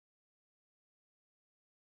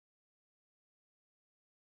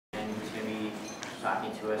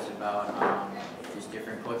talking to us about just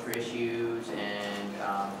different culture issues and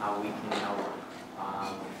how we can help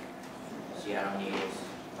Seattle natives.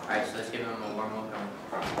 All right, so let's give them a warm welcome.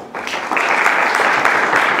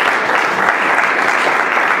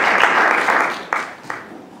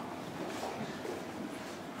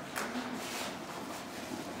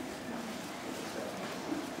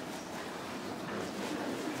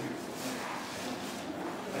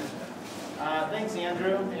 Thanks,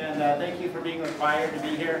 Andrew, and thank you for being required to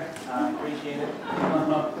be here. Appreciate it.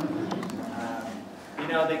 You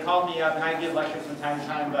know, they called me up, and I give lectures from time to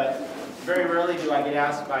time, but very rarely do I get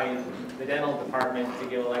asked by the dental department to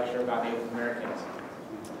give a lecture about Native Americans.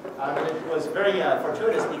 And it was very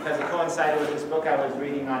fortuitous because it coincided with this book I was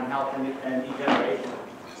reading on health and degeneration.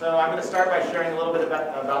 So I'm going to start by sharing a little bit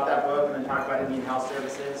about that book and then talk about Indian health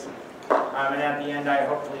services. And at the end, I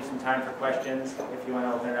hope to leave some time for questions if you want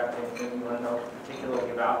to open it up to anything you want to know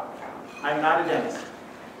particularly about. I'm not a dentist.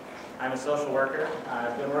 I'm a social worker.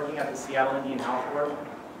 I've been working at the Seattle Indian Health Board.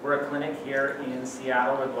 We're a clinic here in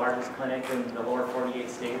Seattle. We're the largest clinic in the lower 48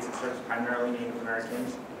 states. It serves primarily Native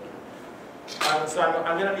Americans. So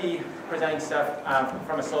I'm going to be presenting stuff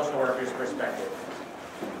from a social worker's perspective.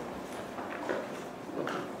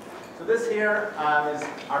 So this here is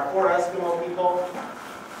our 4 Eskimo people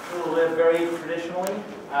who live very traditionally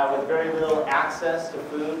with very little access to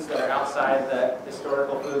foods that are outside the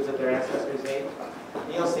historical foods that their ancestors ate.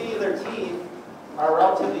 And you'll see their teeth are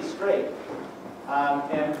relatively straight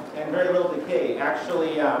and very little decay.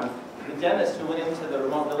 Actually, the dentist who went into the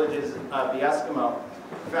remote villages of the Eskimo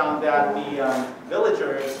found that the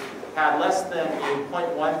villagers had less than a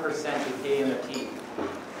 0.1% decay in their teeth.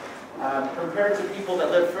 Compared to people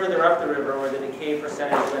that live further up the river where the decay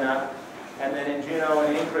percentage went up, and then in Juneau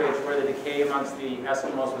and Anchorage where the decay amongst the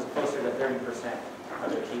Eskimos was closer to 30%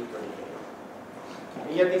 of their teeth were decayed.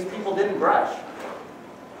 And yet these people didn't brush.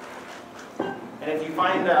 And if you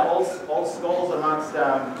find old skulls amongst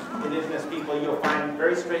indigenous people, you'll find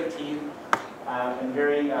very straight teeth and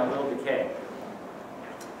very little decay.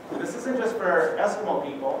 This isn't just for Eskimo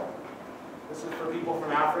people. This is for people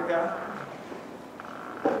from Africa.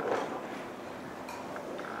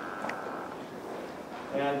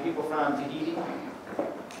 And people from Tahiti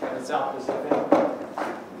and the South Pacific.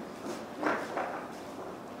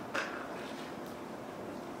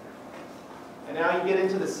 And now you get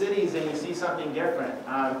into the cities and you see something different.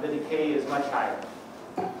 The decay is much higher.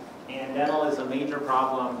 And dental is a major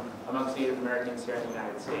problem amongst Native Americans here in the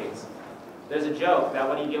United States. There's a joke that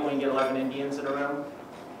what do you get when you get 11 Indians in a room?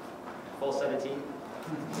 Full set of teeth.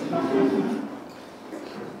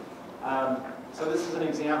 So this is an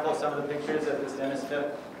example of some of the pictures that this dentist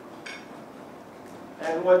took.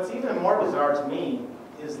 And what's even more bizarre to me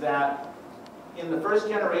is that in the first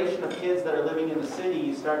generation of kids that are living in the city,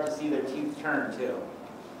 you start to see their teeth turn too.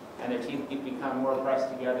 And their teeth become more pressed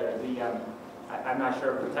together. I'm not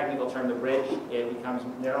sure of the technical term, the bridge, it becomes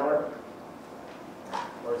narrower.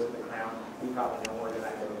 Or is it the crown? You probably know more than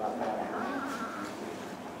I do about that.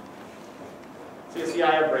 So you see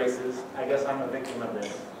I have braces. I guess I'm a victim of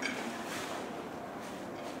this.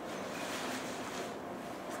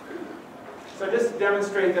 So just to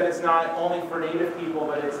demonstrate that it's not only for Native people,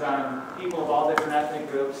 but it's people of all different ethnic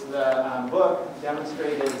groups, the book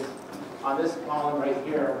demonstrated on this column right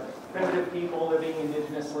here, primitive people living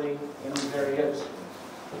indigenously in these areas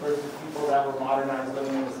versus people that were modernized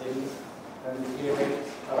living in the cities, and the decay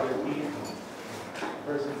rates of their teeth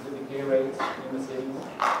versus the decay rates in the cities.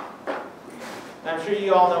 And I'm sure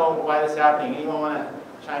you all know why this is happening. Anyone want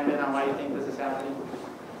to chime in on why you think this is happening?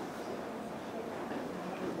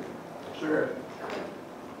 Sugar.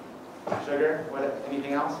 Sugar? What?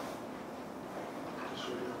 Anything else?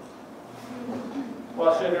 Sugar.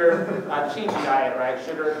 Well, sugar, changing diet, right?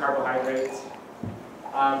 Sugar, carbohydrates.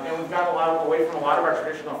 And we've gotten away from a lot of our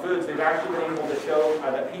traditional foods. We've actually been able to show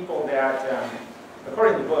that people that,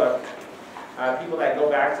 according to the book, people that go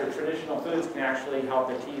back to traditional foods can actually help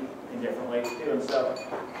their teeth in different ways too. And so,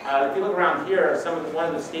 if you look around here, one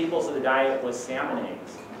of the staples of the diet was salmon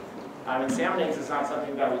eggs. And salmon eggs is not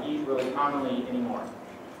something that we eat really commonly anymore.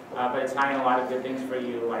 But it's high in a lot of good things for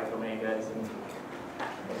you, like omegas and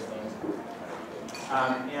those things.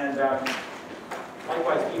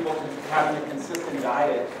 Likewise, people having a consistent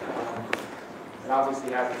diet, it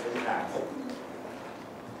obviously has its impacts.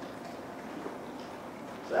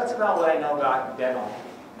 So that's about what I know about dental.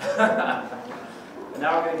 And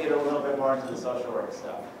now we're going to get a little bit more into the social work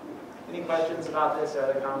stuff. Any questions about this or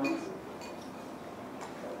other comments?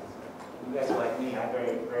 You guys are like me, I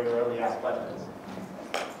very, very rarely ask questions.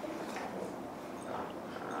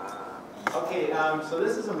 Okay, so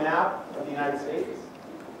this is a map of the United States.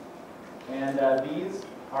 And these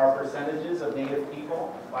are percentages of Native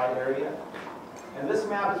people by area. And this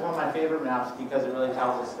map is one of my favorite maps because it really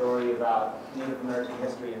tells a story about Native American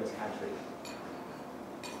history in this country.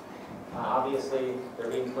 Obviously,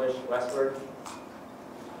 they're being pushed westward.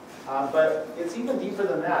 But it's even deeper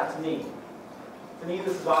than that to me. To me,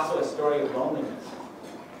 this is also a story of loneliness.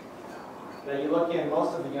 That you look in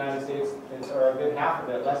most of the United States, or a good half of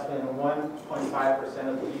it, less than 1.5%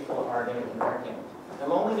 of the people are Native American. And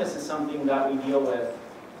loneliness is something that we deal with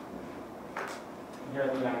here in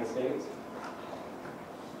the United States.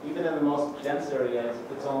 Even in the most dense areas,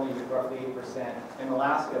 it's only roughly 8%. And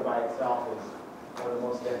Alaska by itself is one of the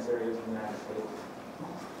most dense areas in the United States.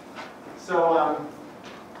 So,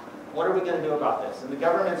 what are we going to do about this? And the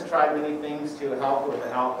government's tried many things to help with the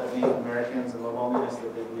health of Native Americans and the loneliness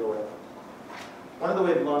that they deal with. One of the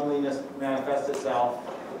ways loneliness manifests itself,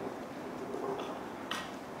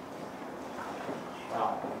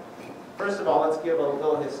 well, first of all, let's give a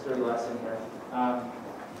little history lesson here.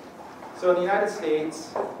 So in the United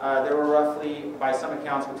States, there were roughly, by some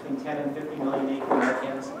accounts, between 10 and 50 million Native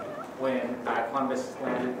Americans when Columbus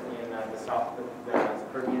landed in the South, the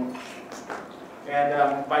Caribbean. And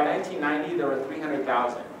by 1990, there were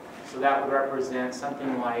 300,000. So that would represent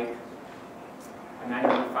something like a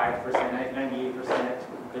 95%,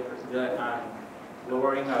 98%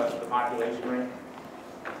 lowering of the population rate.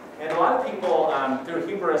 And a lot of people, through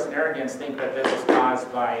hubris and arrogance, think that this was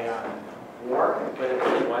caused by war, but it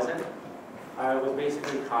really wasn't. It was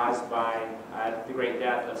basically caused by the Great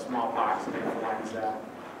Death of smallpox and influenza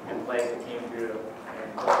and plague that came through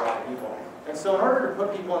and killed a lot of people. And so in order to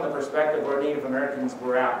put people in the perspective where Native Americans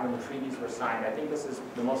were at when the treaties were signed, I think this is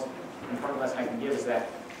the most important lesson I can give, is that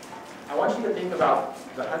I want you to think about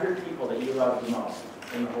the 100 people that you love the most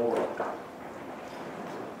in the whole world.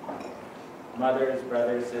 Mothers,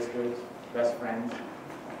 brothers, sisters, best friends.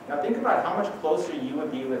 Now think about how much closer you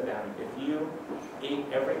would be with them if you ate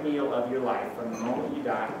every meal of your life from the moment you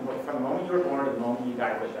died, from the moment you were born to the moment you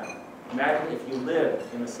died with them. Imagine if you lived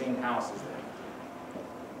in the same house as them.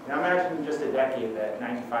 Now imagine in just a decade that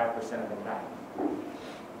 95% of them died.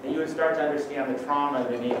 And you would start to understand the trauma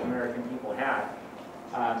that Native American people had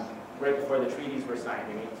right before the treaties were signed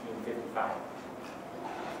in 1855.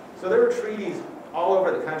 So there were treaties all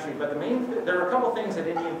over the country, but there were a couple things that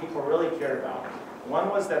Indian people really cared about. One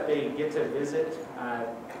was that they get to visit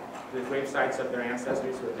the grave sites of their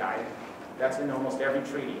ancestors who had died. That's in almost every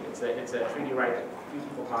treaty. It's a treaty right that few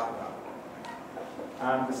people talk about.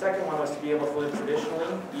 The second one was to be able to live traditionally,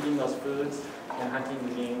 eating those foods and hunting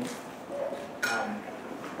the game.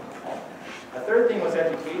 A third thing was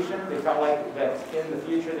education. They felt like that in the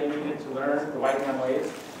future they needed to learn the white man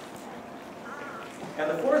ways. And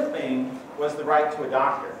the fourth thing was the right to a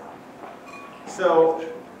doctor. So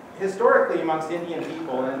historically amongst Indian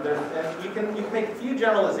people, and you can make a few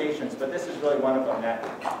generalizations, but this is really one of them, that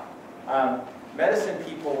medicine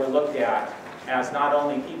people were looked at as not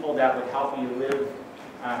only people that would help you live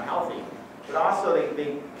healthy, but also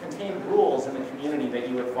they contained rules in the community that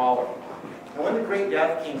you would follow. And when the Great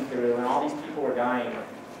Death came through and all these people were dying,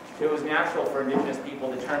 it was natural for indigenous people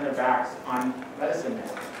to turn their backs on medicine men.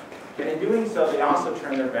 And in doing so, they also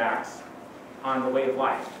turned their backs on the way of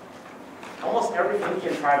life. Almost every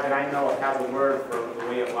Indian tribe that I know of has a word for the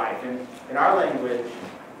way of life. And in our language,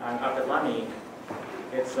 up at Lummi,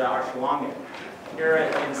 it's Arshalongan. Here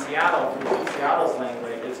in Seattle, from Seattle's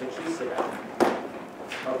language, it's a Chisada.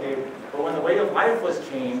 Okay, but when the way of life was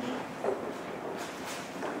changed,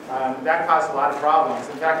 that caused a lot of problems.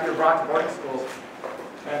 In fact, we were brought to boarding schools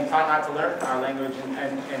and taught not to learn our language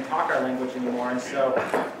and talk our language anymore. And so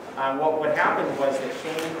what happened was that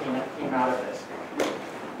shame came out of this.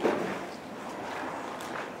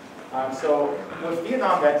 So with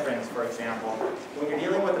Vietnam veterans, for example, when you're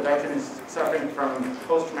dealing with a veteran who's suffering from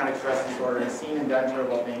post-traumatic stress disorder and seen and done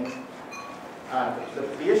terrible things,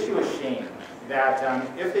 the issue is shame. That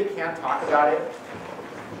if they can't talk about it,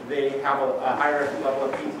 they have a higher level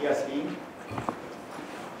of PTSD.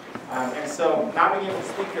 And so not being able to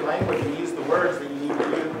speak your language and use the words that you need to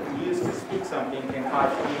use to speak something can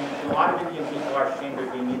cause shame. And a lot of Indian people are ashamed of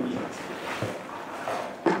being Indians.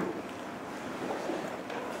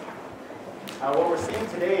 What we're seeing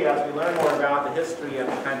today, as we learn more about the history of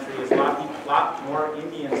the country, is a lot more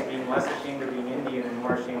Indians being less ashamed of being Indian and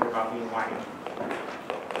more ashamed about being white.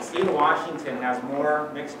 The state of Washington has more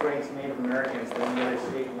mixed-race Native Americans than any other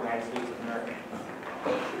state in the United States of America.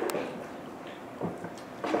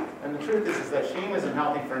 And the truth is that shame isn't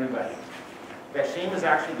healthy for anybody. That shame is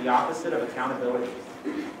actually the opposite of accountability.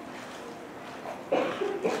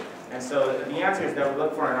 And so the answers that we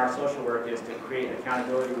look for in our social work is to create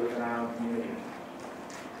accountability within our own community.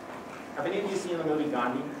 Have any of you seen the movie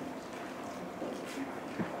Gandhi?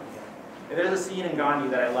 There's a scene in Gandhi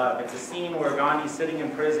that I love. It's a scene where Gandhi's sitting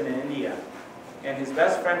in prison in India, and his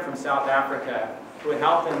best friend from South Africa, who had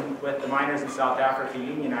helped him with the miners in South Africa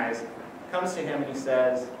unionize, comes to him and he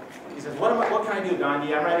says, what can I do,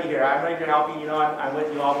 Gandhi? I'm ready here. I'm ready to help you. You know, I'm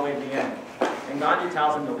with you all the way to the end. And Gandhi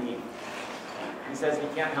tells him to leave. He says, he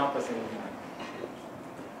can't help us anymore.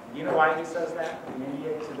 Do you know why he says that in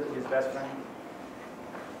India to his best friend?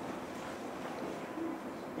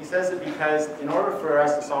 He says it because in order for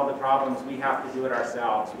us to solve the problems, we have to do it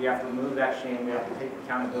ourselves. We have to remove that shame. We have to take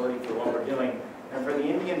accountability for what we're doing. And for the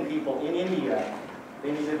Indian people in India,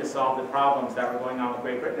 they needed to solve the problems that were going on with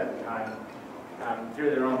Great Britain at the time through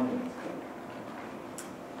their own means.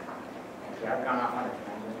 Okay, I've gone off on a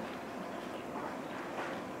tangent.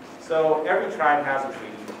 So every tribe has a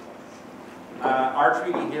treaty. Our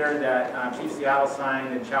treaty here that Chief Seattle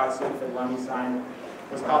signed and Chow Tzu for Lummi signed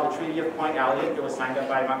was called the Treaty of Point Elliott. It was signed up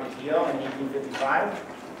by Mukilteo in 1855.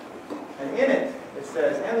 And in it, it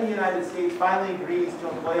says, and the United States finally agrees to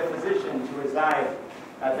employ a physician to reside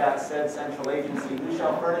at that said central agency, who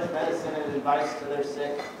shall furnish medicine and advice to their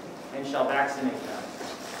sick and shall vaccinate them.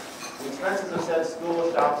 The expenses of said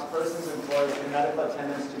school, shops, persons employed, and medical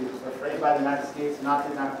attendants to be defrayed by the United States, not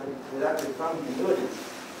deducted from annuities.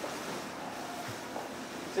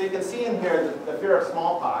 So you can see in here the fear of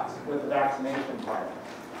smallpox with the vaccination part.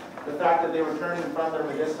 The fact that they were turning from their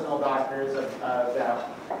medicinal doctors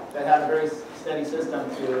that had a very steady system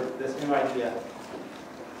to this new idea.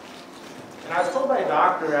 And I was told by a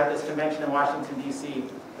doctor at this convention in Washington, D.C.,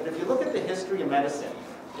 that if you look at the history of medicine,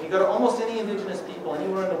 and you go to almost any indigenous people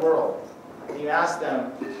anywhere in the world, and you ask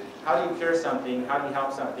them, how do you cure something, how do you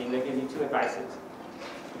help something, they give you two advices.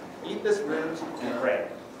 Eat this root and pray.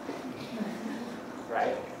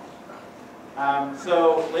 Right?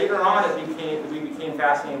 So later on, we became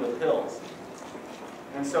fascinated with pills.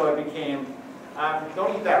 And so it became,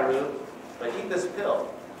 don't eat that root, but eat this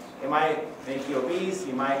pill. It might make you obese,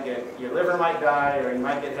 your liver might die, or you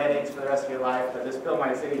might get headaches for the rest of your life, but this pill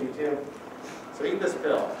might save you too. So eat this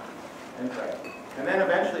pill and pray. And then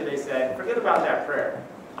eventually they said, forget about that prayer.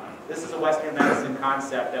 This is a Western medicine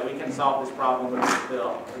concept that we can solve this problem with this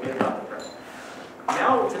pill. Forget about the prayer.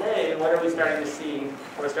 Now today, what are we starting to see?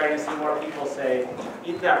 We're starting to see more people say,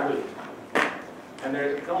 eat that root. And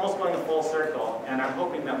they're almost going a full circle, and I'm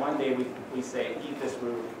hoping that one day we say, eat this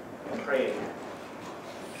root and pray.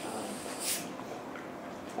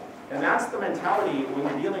 And that's the mentality when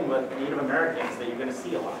you're dealing with Native Americans that you're going to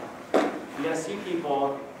see a lot. You're going to see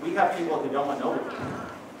people, we have people who don't want nobody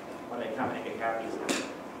when they come and get cavities.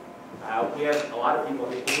 We have a lot of people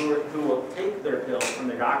who will take their pills from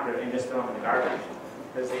the doctor and just throw them in the garbage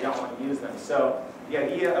because they don't want to use them. So the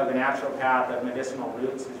idea of a naturopath of medicinal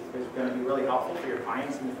roots is going to be really helpful for your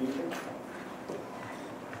clients in the future.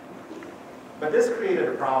 But this created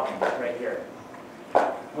a problem right here.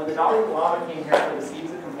 When the Dalai Lama came here for the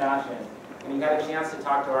Seeds of Compassion, and he had a chance to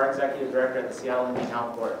talk to our executive director at the Seattle Indian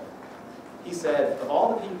Health Board, he said, of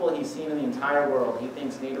all the people he's seen in the entire world, he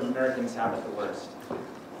thinks Native Americans have it the worst.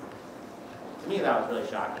 To me, that was really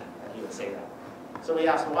shocking that he would say that. So we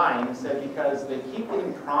asked why, and he said because they keep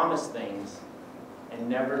getting promised things and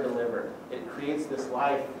never deliver. It creates this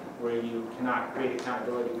life where you cannot create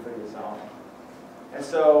accountability for yourself. And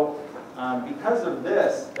so, because of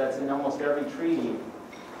this, that's in almost every treaty,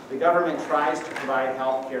 the government tries to provide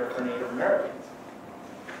health care for Native Americans.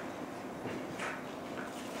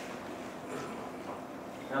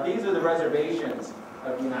 Now these are the reservations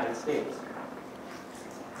of the United States.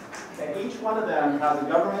 And each one of them has a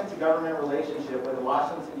government-to-government relationship with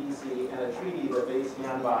Washington, D.C., and a treaty that they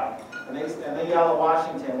stand by. And they yell at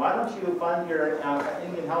Washington, why don't you fund your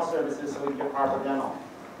Indian health services so we get proper dental?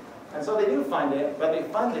 And so they do fund it, but they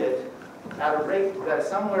fund it at a rate that's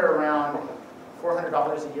somewhere around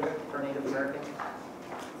 $400 a year for Native Americans.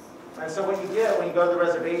 And so what you get when you go to the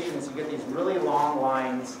reservations, you get these really long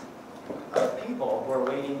lines of people who are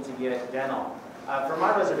waiting to get dental. For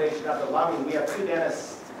my reservation up at Lummi, we have 2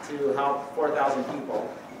 dentists to help 4,000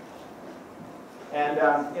 people. And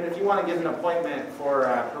if you want to get an appointment for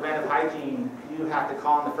preventive hygiene, you have to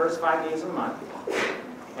call in the first 5 days of the month.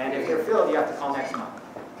 And if they're filled, you have to call next month.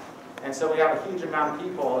 And so we have a huge amount of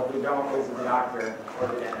people who don't visit the doctor or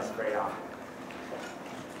the dentist very often.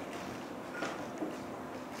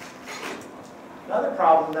 Another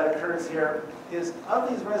problem that occurs here is of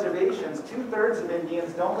these reservations, 2/3 of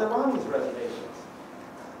Indians don't live on these reservations.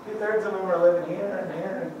 2/3 of them are living here and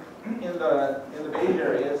here in the beige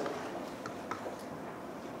areas.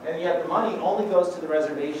 And yet the money only goes to the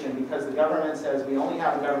reservation because the government says we only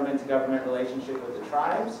have a government-to-government relationship with the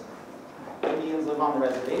tribes, Indians live on the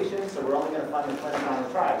reservation, so we're only going to fund the clinic on the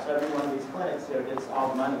tribe. So every one of these clinics here gets all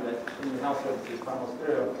the money that Indian Health Services funnels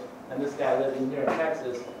through. And this guy living here in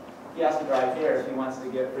Texas, he has to drive here if he wants to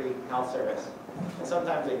get free health service. And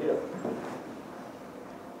sometimes they do.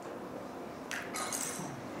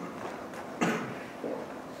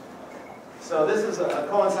 So this is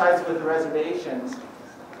coincides with the reservations.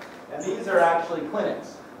 And these are actually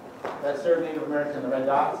clinics that serve Native American, the red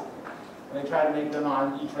dots. And they try to make them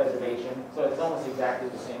on each reservation. So it's almost exactly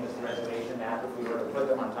the same as the reservation map if we were to put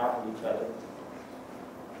them on top of each other.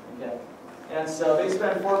 Okay. And so they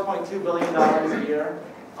spend $4.2 billion a year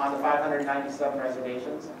on the 597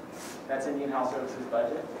 reservations. That's Indian Health Services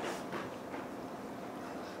budget.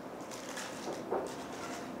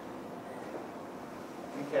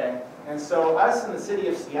 Okay. And so us in the city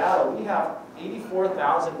of Seattle, we have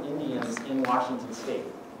 84,000 Indians in Washington State.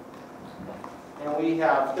 And we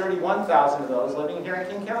have 31,000 of those living here in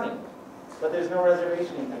King County. But there's no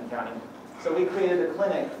reservation in King County. So we created a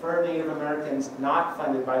clinic for Native Americans not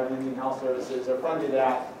funded by the Indian Health Services or funded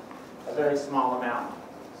at a very small amount.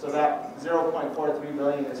 So that $0.43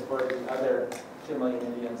 billion is for the other 2 million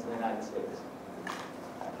Indians in the United States.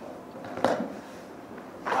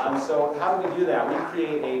 So how do we do that? We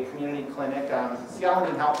create a community clinic. Seattle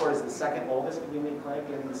Indian Health Board is the second oldest community clinic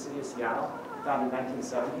in the city of Seattle, founded in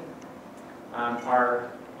 1970.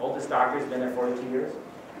 Our oldest doctor has been there 42 years.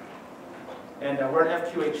 And we're an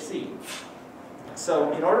FQHC.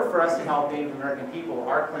 So in order for us to help Native American people,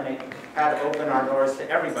 our clinic had to open our doors to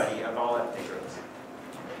everybody of all ethnic groups.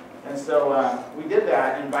 And so we did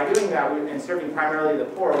that, and by doing that, and serving primarily the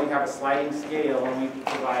poor, we have a sliding scale, and we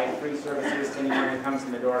provide free services to anyone who comes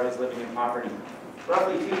in the door who's living in poverty.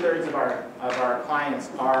 Roughly 2/3 of our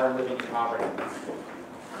clients are living in poverty.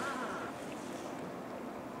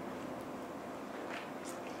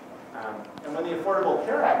 And when the Affordable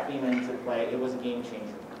Care Act came into play, it was a game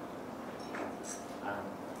changer.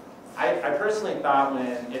 I personally thought when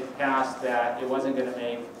it passed that it wasn't going to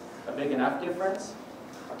make a big enough difference.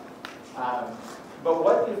 But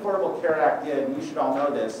what the Affordable Care Act did, and you should all know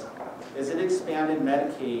this, is it expanded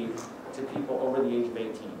Medicaid to people over the age of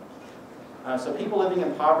 18. So people living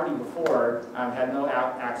in poverty before had no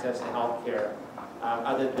access to health care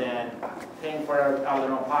other than paying for it out of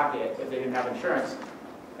their own pocket if they didn't have insurance.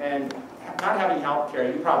 And not having health care,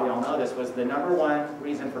 you probably all know this, was the #1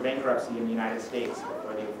 reason for bankruptcy in the United States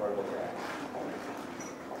before the Affordable Care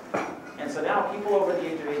Act. And so now people over the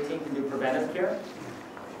age of 18 can do preventive care.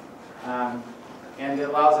 And it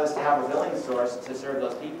allows us to have a billing source to serve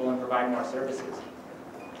those people and provide more services.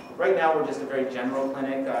 Right now we're just a very general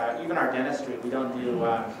clinic. Even our dentistry, we don't do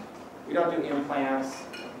implants.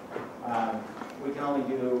 We can only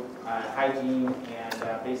do hygiene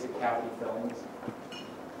and basic cavity fillings.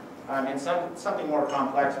 And something more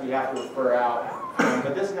complex we have to refer out.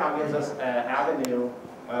 But this now gives us an avenue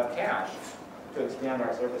of cash to expand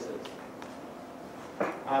our services.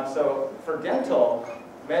 So for dental,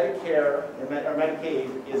 Medicare or Medicaid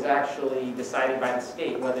is actually decided by the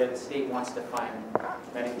state whether the state wants to fund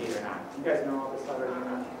Medicaid or not. You guys know all this already or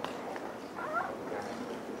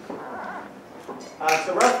not?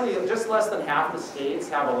 So roughly just less than half the states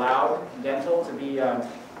have allowed dental to be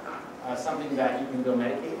something that you can go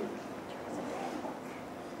Medicaid.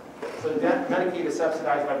 So Medicaid is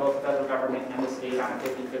subsidized by both the federal government and the state on a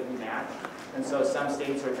 50-50 match. And so some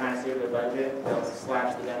states are trying to save their budget. They'll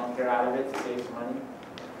slash the dental care out of it to save some money.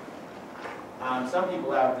 Some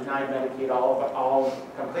people have denied Medicaid all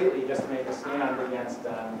completely just to make a stand against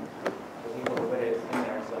the people who put it in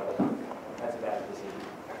there. So that's a bad decision.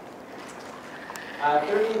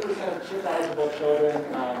 38% of CHIP-eligible children.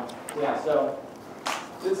 So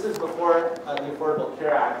this is before the Affordable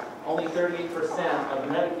Care Act. Only 38% of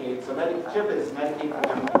the Medicaid, so CHIP is Medicaid for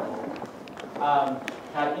young people,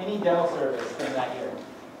 had any dental service in that year.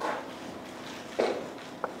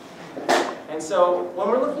 And so when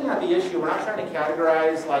we're looking at the issue, we're not trying to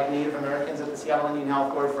categorize like Native Americans at the Seattle Indian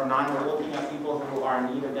Health Board from none. We're looking at people who are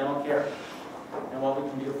in need of dental care and what we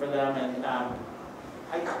can do for them. And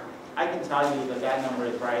I can tell you that that number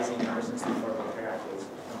is rising ever since the Affordable Care Act was.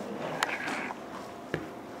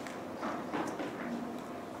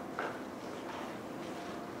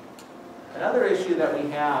 Another issue that we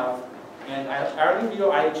have, and are any of you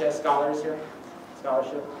IHS scholars here?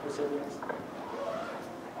 Scholarship recipients?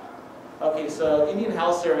 Okay, so Indian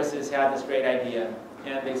Health Services had this great idea,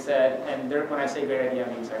 and they said, and when I say great idea,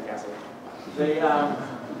 I'm being sarcastic.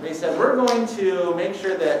 They said, we're going to make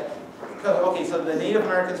sure that, okay, so the Native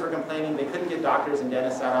Americans were complaining they couldn't get doctors and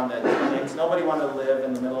dentists out on the clinics. Nobody wanted to live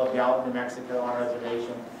in the middle of Gallup, New Mexico on a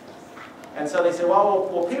reservation. And so they said, well,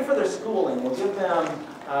 we'll pay for their schooling. We'll give them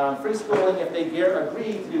free schooling if they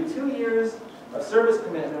agree to do 2 years of service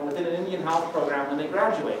commitment within an Indian health program when they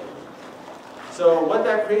graduate. So what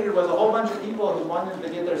that created was a whole bunch of people who wanted to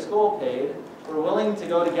get their school paid, were willing to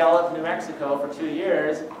go to Gallup, New Mexico for 2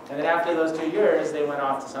 years, and then after those 2 years, they went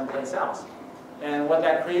off to someplace else. And what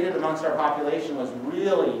that created amongst our population was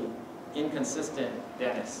really inconsistent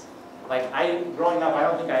dentists. Like, growing up, I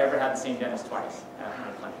don't think I ever had the same dentist twice at my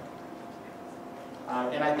clinic.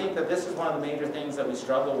 And I think that this is one of the major things that we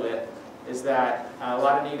struggle with, is that a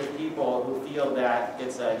lot of Native people who feel that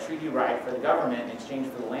it's a treaty right for the government in exchange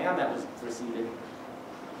for the land that was receded,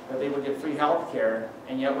 that they would get free health care,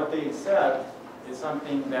 and yet what they accept is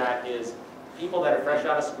something that is people that are fresh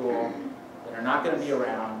out of school, that are not going to be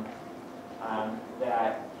around,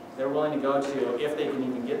 that they're willing to go to if they can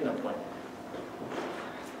even get an appointment.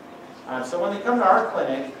 So when they come to our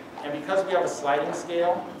clinic, and because we have a sliding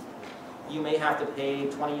scale, you may have to pay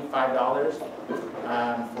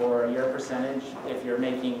 $25 for your percentage. If you're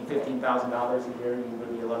making $15,000 a year, you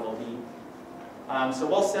would be a level B. So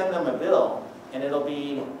we'll send them a bill, and it'll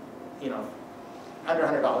be, under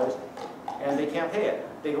 $100, and they can't pay it.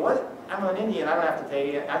 They go, what? I'm an Indian, I don't have to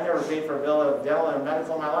pay it. I've never paid for a bill of dental or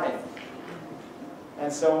medical in my life.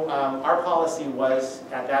 And so our policy was,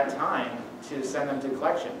 at that time, to send them to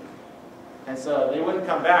collection. And so they wouldn't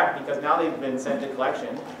come back because now they've been sent to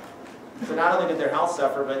collection. So not only did their health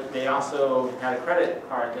suffer, but they also had a credit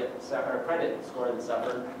card or a credit score that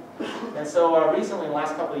suffered. And so recently, in the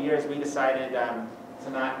last couple of years, we decided to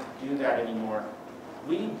not do that anymore.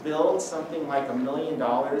 We billed something like $1 million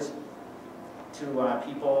to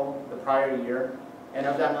people the prior year, and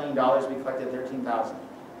of that $1 million, we collected $13,000.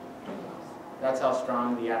 That's how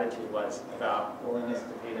strong the attitude was about willingness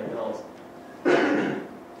to pay their bills.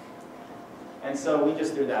 And so we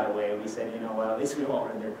just threw that away. We said, well, at least we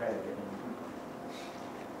won't run their credit anymore.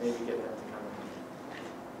 Maybe get them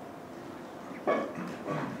to come in.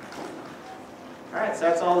 All right, so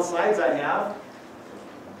that's all the slides I have.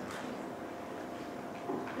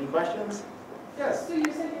 Any questions? Yes? So you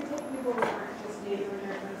said you're taking people who aren't just Native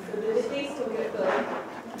Americans, so did they still get billed?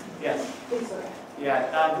 Yes. They still get.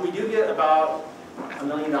 Yeah, we do get about $1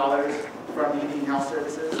 million from the Indian Health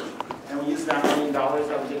Services, and we use that $1 million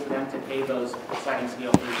that we get to them to pay those sliding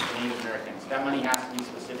scale fees for Native Americans. That money has to be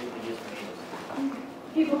specifically used for natives.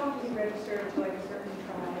 People have to be registered to like a certain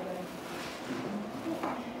tribe.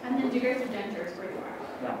 And then do you guys have dentures where you are?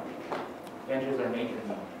 No. Dentures are major.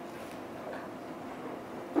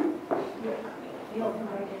 You don't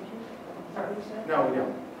provide dentures? Is that what you said? No, we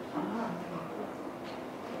don't.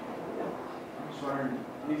 I'm just wondering,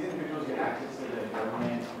 these individuals get access to the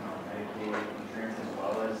government, Medicaid insurance as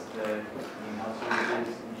well as the health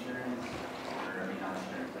services insurance, or not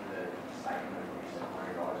insurance, but the stipend of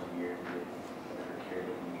 $100 a year to get whatever care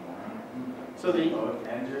they can be on. So the both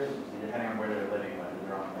genders, depending on where they're living, whether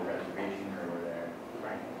they're on the reservation or where they're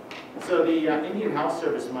right. So the Indian Health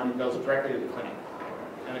Service money goes directly to the clinic,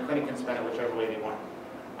 and the clinic can spend it whichever way they want.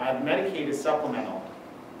 Medicaid is supplemental.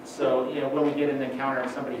 So, when we get an encounter and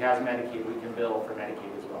somebody has Medicaid, we can bill for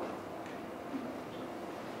Medicaid as well.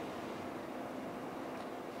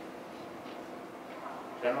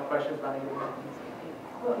 General questions about Native Americans?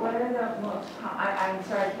 What are the most, I'm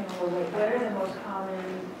sorry, I can't remember, what are the most common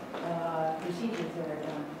procedures that are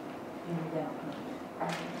done in the dental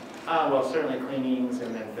clinic? Well, certainly cleanings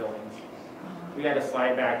and then fillings. We had a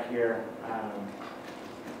slide back here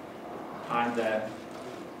on the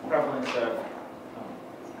prevalence of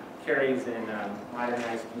caries in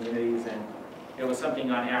modernized communities, and it was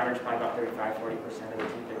something on average, probably about 35–40% of the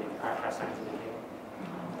teeth that have signs of decay.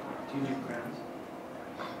 Do you do crowns?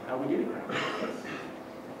 We do crowns.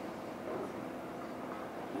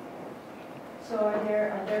 So are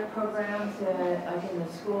there programs like in the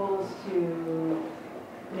schools to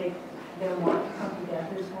make them want to come to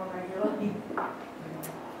dentists more regularly?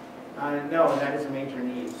 No, and that is a major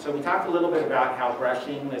need. So we talked a little bit about how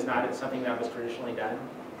brushing is not something that was traditionally done.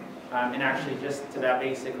 And actually just to that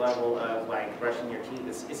basic level of like brushing your teeth,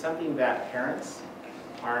 it's something that parents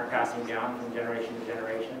aren't passing down from generation to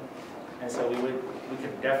generation. And so we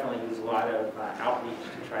could definitely use a lot of outreach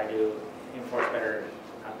to try to enforce better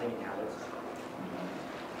cleaning habits.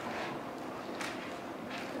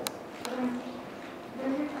 Then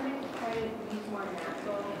you're trying to try to use more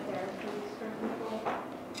natural therapies for people,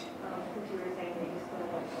 because you were saying they just go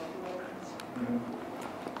like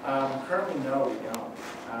Currently, no, we don't.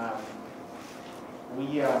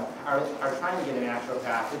 We are trying to get a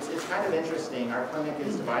naturopath. It's kind of interesting. Our clinic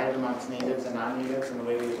is divided amongst natives and non-natives in the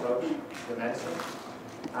way we approach the medicine.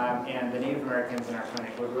 And the Native Americans in our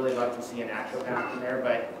clinic would really love to see a naturopath in there,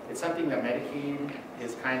 but it's something that Medicaid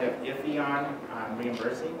is kind of iffy on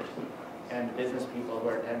reimbursing. And business people who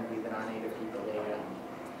are technically the non-Native people, they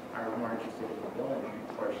are more interested in the billing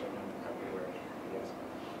portion of the work, I guess.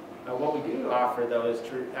 What we do offer, though, is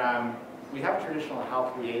we have a traditional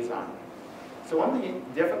health liaison. So one of the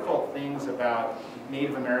difficult things about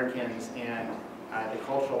Native Americans and the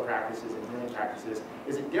cultural practices and healing practices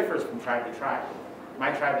is it differs from tribe to tribe.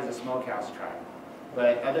 My tribe is a smokehouse tribe,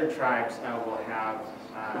 but other tribes will have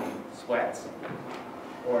sweats,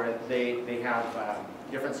 or they have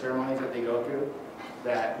different ceremonies that they go through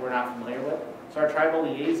that we're not familiar with. So our tribal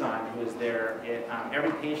liaison, who is there,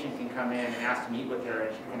 every patient can come in and ask to meet with her,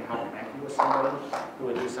 and she can help connect you with somebody who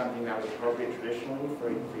would do something that was appropriate traditionally for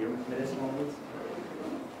your medicinal needs.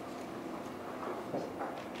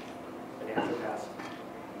 The answer passed.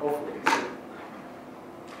 Hopefully.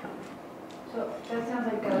 So that sounds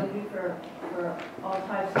like that would be for all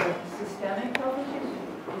types of systemic health issues?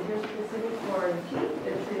 Is there specific for acute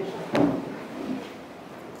or traditional?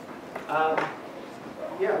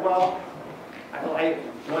 Yeah, well,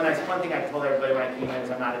 one thing I told everybody when I came in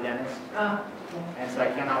is I'm not a dentist, and so I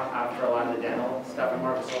can't offer a lot of the dental stuff. I'm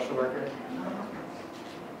more of a social worker.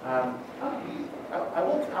 I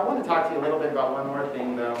want to talk to you a little bit about one more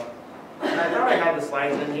thing, though. And I thought I had the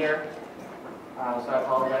slides in here, so I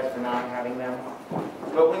apologize for not having them.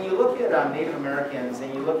 But when you look at Native Americans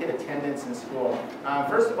and you look at attendance in school,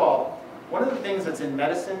 first of all, one of the things that's in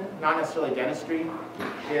medicine, not necessarily dentistry,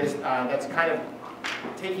 is that's kind of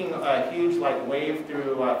taking a huge wave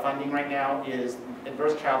through funding right now is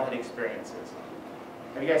adverse childhood experiences.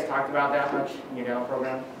 Have you guys talked about that much in your dental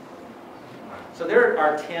program? So there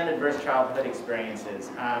are 10 adverse childhood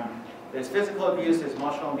experiences. There's physical abuse, there's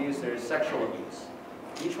emotional abuse, there's sexual abuse.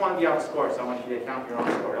 Each one of you have a score, so I want you to count your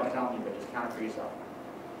own score. Don't tell me, but just count it for yourself.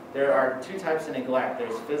 There are 2 types of neglect.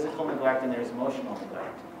 There's physical neglect and there's emotional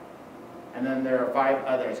neglect. And then there are 5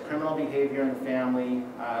 others: criminal behavior in the family,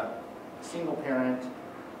 single parent,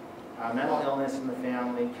 mental illness in the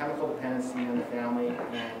family, chemical dependency in the family,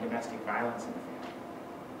 and domestic violence in the family.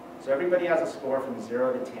 So everybody has a score from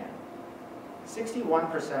 0 to 10.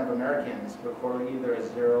 61% of Americans record either a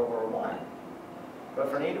 0 or a 1. But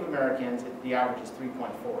for Native Americans, the average is 3.4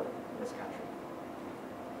 in this country.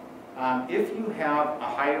 If you have a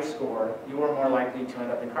higher score, you are more likely to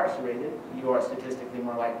end up incarcerated. You are statistically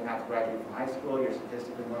more likely not to graduate from high school. You're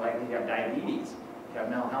statistically more likely to have diabetes, to have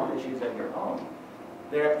mental health issues of your own.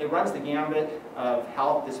 It runs the gambit of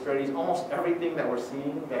health disparities. Almost everything that we're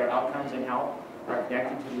seeing that are outcomes in health are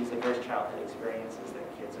connected to these adverse childhood experiences that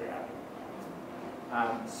kids are having.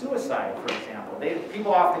 Suicide, for example.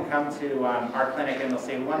 People often come to our clinic and they'll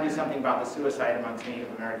say, we want to do something about the suicide amongst Native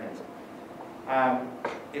Americans.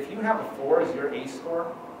 If you have a 4 as your ACE score,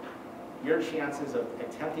 your chances of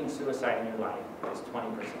attempting suicide in your life is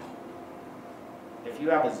 20%. If you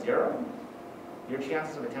have a 0, your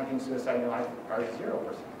chances of attempting suicide in your life are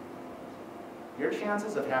 0%. Your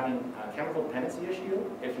chances of having a chemical dependency issue,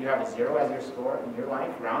 if you have a 0 as your score in your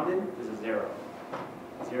life, rounded, is a 0.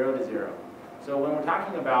 0 to 0. So when we're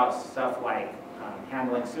talking about stuff like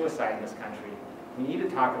handling suicide in this country, we need to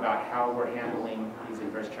talk about how we're handling these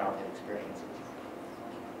adverse childhood experiences.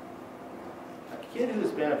 A kid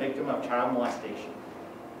who's been a victim of child molestation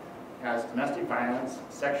has domestic violence,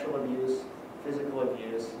 sexual abuse, physical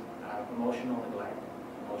abuse, emotional neglect,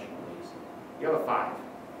 emotional abuse. You have a 5.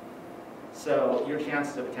 So your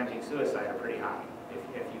chances of attempting suicide are pretty high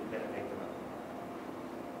if you've been a victim of it.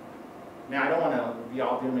 Now, I don't want to be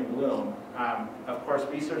all doom and gloom. Of course,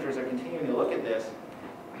 researchers are continuing to look at this,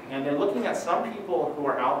 and they're looking at some people who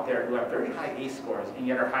are out there who have very high ACE scores and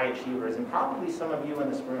yet are high achievers, and probably some of you in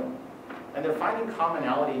this room. And they're finding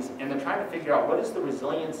commonalities, and they're trying to figure out what is the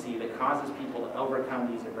resiliency that causes people to overcome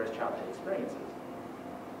these adverse childhood experiences.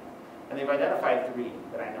 And they've identified 3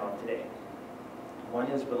 that I know of today. One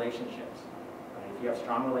is relationships. Right? If you have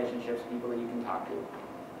strong relationships, people that you can talk to.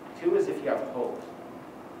 2 is if you have hope.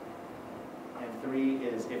 And 3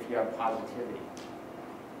 is if you have positivity.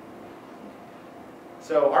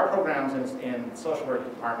 So our programs in the social work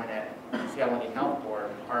department at Seattle Indian Health Board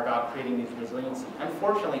are about creating these resiliency.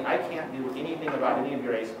 Unfortunately, I can't do anything about any of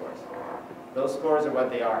your ACE scores. Those scores are what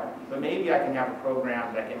they are. But maybe I can have a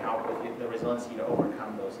program that can help with the resiliency to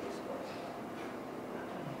overcome those ACE scores.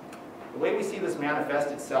 The way we see this manifest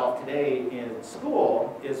itself today in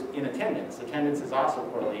school is in attendance. Attendance is also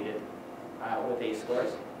correlated with ACE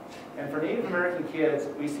scores. And for Native American kids,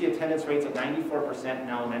 we see attendance rates of 94% in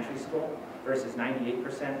elementary school versus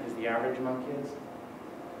 98% is the average among kids.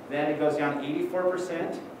 Then it goes down to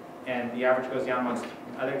 84% and the average goes down amongst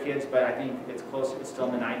other kids, but I think it's close, it's still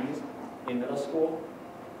in the 90s in middle school.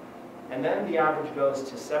 And then the average goes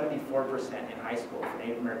to 74% in high school for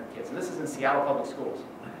Native American kids. And this is in Seattle Public Schools.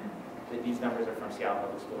 These numbers are from Seattle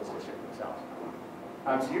Public Schools district themselves.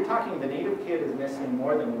 So you're talking the Native kid is missing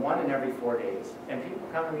more than 1 in every 4 days. And people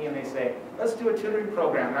come to me and they say, let's do a tutoring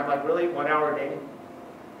program. And I'm like, really, 1 hour a day?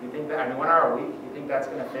 You think that, I mean, 1 hour a week, you think that's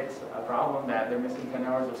going to fix a problem that they're missing 10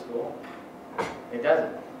 hours of school? It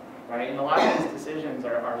doesn't, right? And a lot of these decisions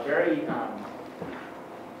are very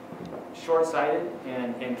short-sighted,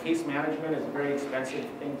 and case management is a very expensive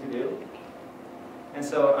thing to do. And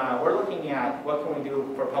so we're looking at what can we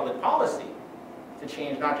do for public policy to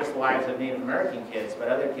change not just the lives of Native American kids, but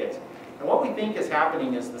other kids. And what we think is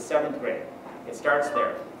happening is the 7th grade. It starts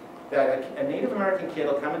there. That a Native American kid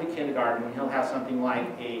will come into kindergarten and he'll have something like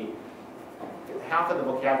half of the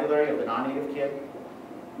vocabulary of the non-Native kid.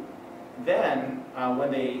 Then,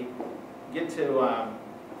 when they get to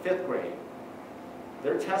 5th grade,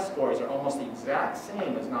 their test scores are almost the exact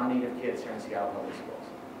same as non-Native kids here in Seattle Public Schools.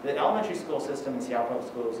 The elementary school system in Seattle Public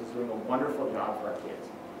Schools is doing a wonderful job for our kids.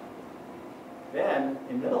 Then,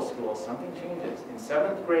 in middle school, something changes. In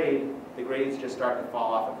 7th grade, the grades just start to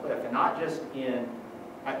fall off a cliff, and not just in,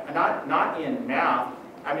 not in math,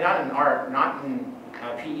 I mean, not in art, not in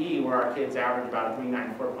PE, where our kids average about a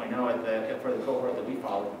 3.9, 4.0 for the cohort that we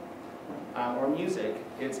followed, or music.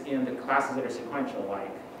 It's in the classes that are sequential, like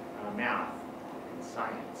math and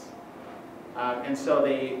science. And so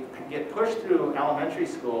they get pushed through elementary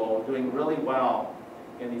school doing really well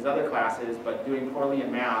in these other classes, but doing poorly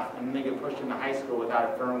in math, and then they get pushed into high school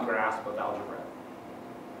without a firm grasp of algebra.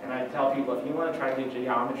 And I tell people, if you want to try to do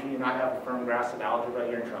geometry and not have a firm grasp of algebra,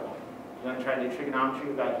 you're in trouble. If you want to try to do trigonometry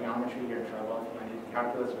without geometry, you're in trouble. If you want to do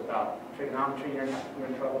calculus without trigonometry, you're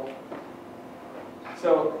in trouble.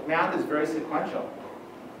 So math is very sequential.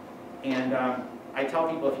 And I tell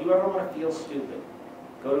people, if you ever want to feel stupid,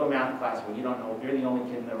 go to a math class where you don't know, you're the only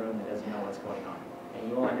kid in the room that doesn't know what's going on. And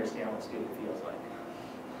you will understand what stupid feels like.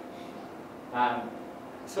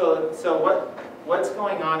 So what's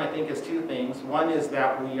going on, I think, is 2 things. One is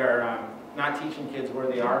that we are not teaching kids where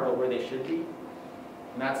they are, but where they should be.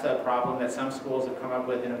 And that's a problem that some schools have come up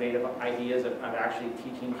with innovative ideas of actually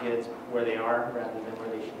teaching kids where they are rather than where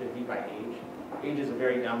they should be by age. Age is a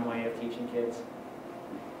very dumb way of teaching kids.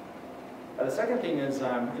 The second thing is,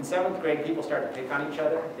 in 7th grade, people start to pick on each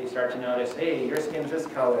other. They start to notice, hey, your skin's this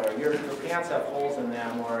color, your pants have holes in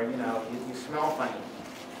them, or you you smell funny.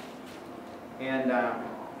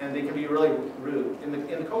 And they can be really rude. In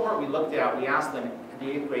the cohort we looked at, we asked them, the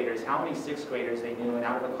 8th graders, how many 6th graders they knew, and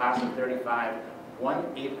out of a class of 35, 1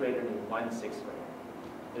 8th grader knew 1 6th grader.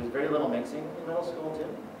 There's very little mixing in middle school too.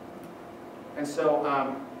 And so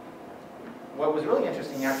what was really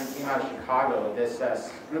interesting after we came out of Chicago,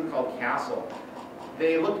 this group called Castle,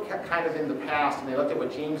 they looked kind of in the past, and they looked at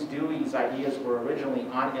what James Dewey's ideas were originally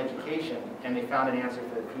on education, and they found an answer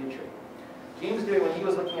for the future. James Dewey, when he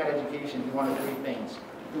was looking at education, he wanted 3 things.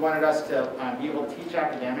 He wanted us to be able to teach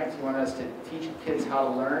academics, he wanted us to teach kids how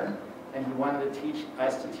to learn, and he wanted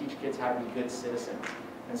us to teach kids how to be good citizens.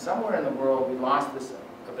 And somewhere in the world, we lost this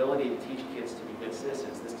ability to teach kids to be good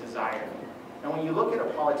citizens, this desire. And when you look at a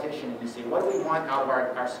politician and you say, what do we want out of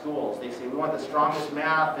our schools? They say, we want the strongest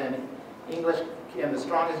math and English and the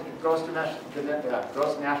strongest gross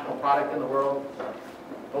national product in the world.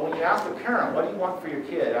 But when you ask a parent, what do you want for your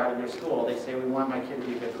kid out of your school? They say, we want my kid to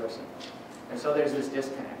be a good person. And so there's this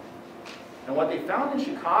disconnect. And what they found in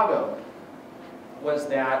Chicago was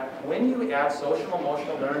that when you add social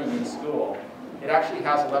emotional learning in school, it actually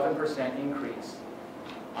has 11% increase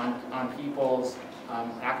on people's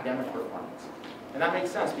academic performance. And that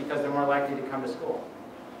makes sense because they're more likely to come to school.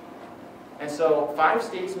 And so 5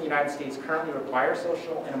 states in the United States currently require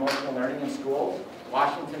social and emotional learning in schools.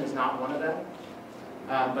 Washington is not one of them.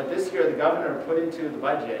 But this year the governor put into the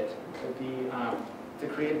budget to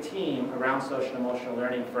create a team around social and emotional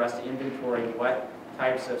learning for us to inventory what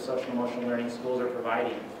types of social and emotional learning schools are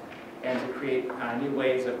providing and to create new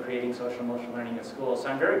ways of creating social and emotional learning in schools. So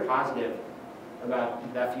I'm very positive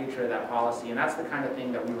about that future of that policy, and that's the kind of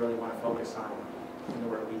thing that we really want to focus on in the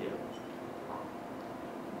work we do.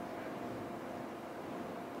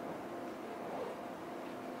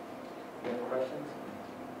 Any other questions?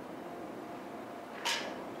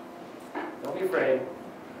 Don't be afraid.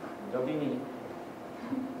 Don't be mean.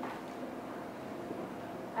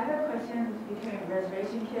 I have a question between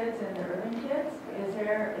reservation kids and the urban kids.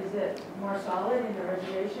 Is it more solid in the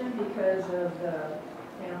reservation because of the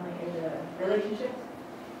family and the relationships?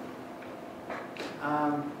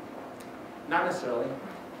 Not necessarily.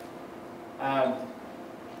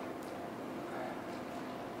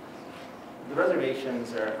 the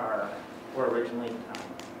reservations were originally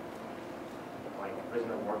like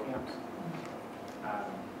prisoner of war camps.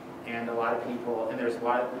 And a lot of people, and there's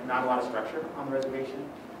not a lot of structure on the reservation.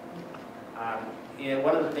 And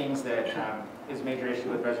one of the things that is a major issue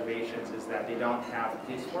with reservations is that they don't have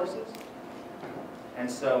police forces. And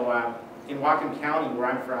so in Whatcom County, where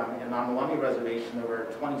I'm from, and on the Lummi Reservation, there were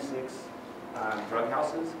 26 drug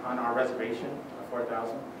houses on our reservation of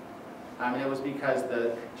 4,000. And it was because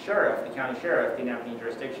the sheriff, the county sheriff, didn't have any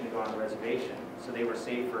jurisdiction to go on the reservation, so they were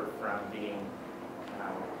safer from being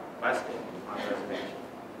busted on the reservation.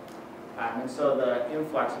 And so the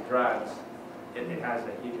influx of drugs, it has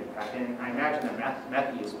a huge impact. And I imagine that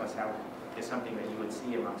meth use is something that you would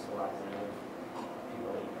see amongst a lot of people.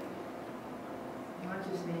 Not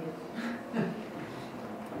just me.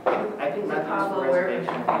 I think meth use for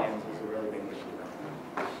reservation Indians is a really big issue,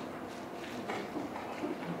 though.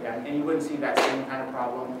 Yeah, and you wouldn't see that same kind of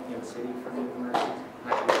problem in the city for Native Americans. I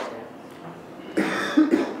understand.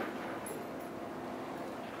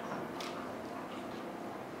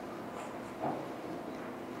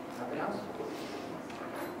 Nothing else?